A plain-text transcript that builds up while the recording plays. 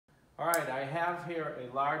All right, I have here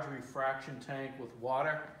a large refraction tank with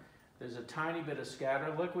water. There's a tiny bit of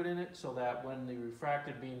scatter liquid in it so that when the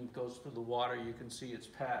refracted beam goes through the water, you can see its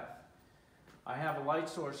path. I have a light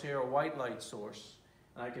source here, a white light source,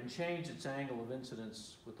 and I can change its angle of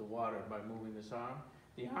incidence with the water by moving this arm.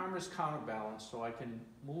 The arm is counterbalanced, so I can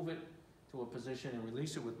move it to a position and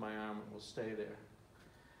release it with my arm, and it will stay there.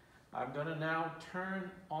 I'm going to now turn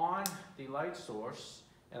on the light source,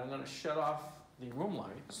 and I'm going to shut off the room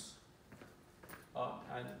lights.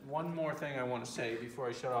 And one more thing I want to say before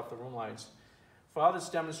I shut off the room lights. For this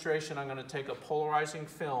demonstration, I'm going to take a polarizing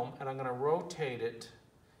film and I'm going to rotate it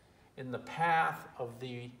in the path of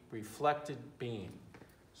the reflected beam.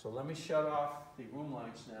 So let me shut off the room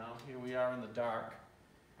lights now. Here we are in the dark.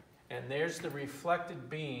 And there's the reflected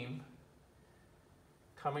beam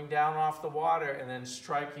coming down off the water and then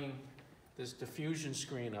striking this diffusion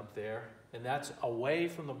screen up there. And that's away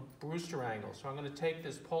from the Brewster angle. So I'm going to take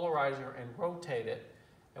this polarizer and rotate it.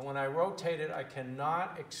 And when I rotate it, I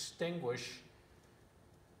cannot extinguish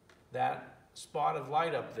that spot of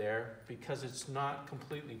light up there because it's not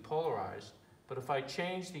completely polarized. But if I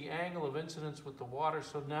change the angle of incidence with the water,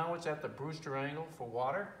 so now it's at the Brewster angle for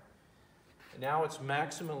water. And now it's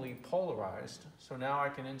maximally polarized. So now I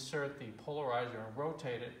can insert the polarizer and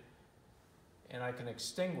rotate it, and I can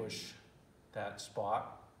extinguish that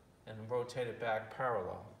spot and rotate it back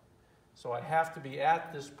parallel. So I have to be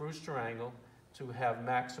at this Brewster angle to have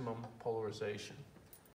maximum polarization.